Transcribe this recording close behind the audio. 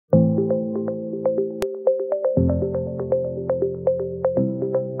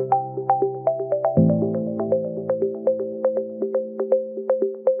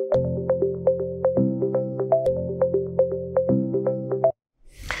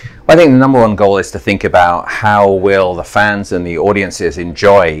I think the number one goal is to think about how will the fans and the audiences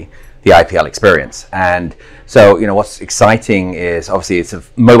enjoy the IPL experience. And so, what's exciting is obviously it's a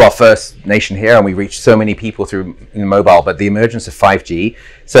mobile first nation here, and we reach so many people through mobile, but the emergence of 5G,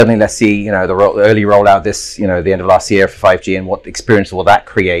 certainly let's see, the early rollout this, the end of last year for 5G, and what experience will that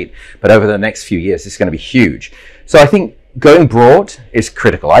create. But over the next few years, it's going to be huge. So I think going broad is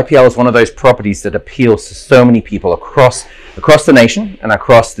critical. IPL is one of those properties that appeals to so many people across the nation and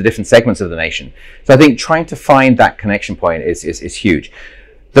across the different segments of the nation. So I think trying to find that connection point is huge.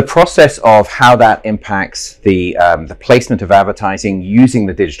 The process of how that impacts the placement of advertising using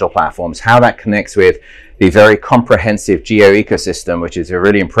the digital platforms, how that connects with the very comprehensive geo ecosystem, which is a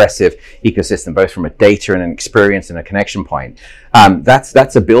really impressive ecosystem, both from a data and an experience and a connection point.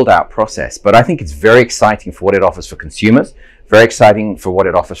 That's a build-out process, but I think it's very exciting for what it offers for consumers, very exciting for what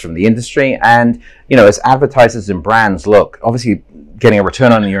it offers from the industry, and as advertisers and brands look, obviously getting a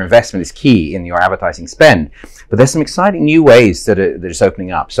return on your investment is key in your advertising spend, but there's some exciting new ways that are just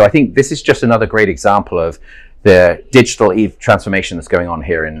opening up. So I think this is just another great example of the digital transformation that's going on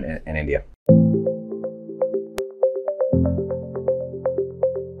here in India.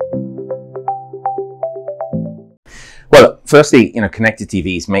 Well, firstly, connected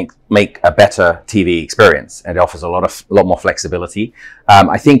TVs make a better TV experience, and it offers a lot more flexibility.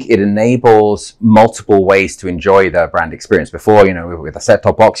 I think it enables multiple ways to enjoy the brand experience. Before, with a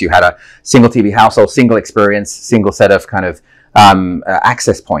set-top box, you had a single TV household, single experience, single set of kind of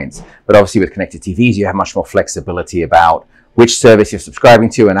access points. But obviously, with connected TVs, you have much more flexibility about which service you're subscribing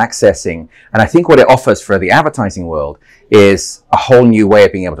to and accessing. And I think what it offers for the advertising world is a whole new way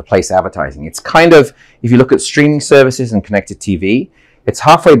of being able to place advertising. It's kind of, if you look at streaming services and connected TV, it's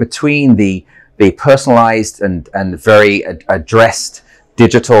halfway between the personalized and very addressed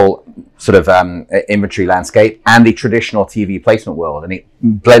digital sort of inventory landscape and the traditional TV placement world, and it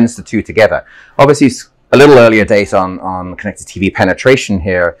blends the two together. Obviously, it's a little earlier date on connected TV penetration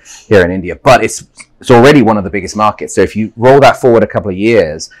here in India, but it's already one of the biggest markets. So if you roll that forward a couple of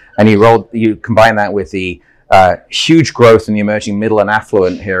years and you combine that with the huge growth in the emerging middle and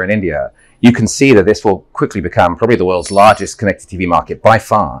affluent here in India, you can see that this will quickly become probably the world's largest connected TV market by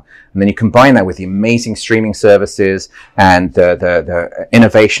far. And then you combine that with the amazing streaming services and the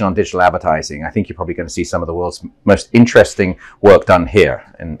innovation on digital advertising. I think you're probably going to see some of the world's most interesting work done here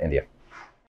in India.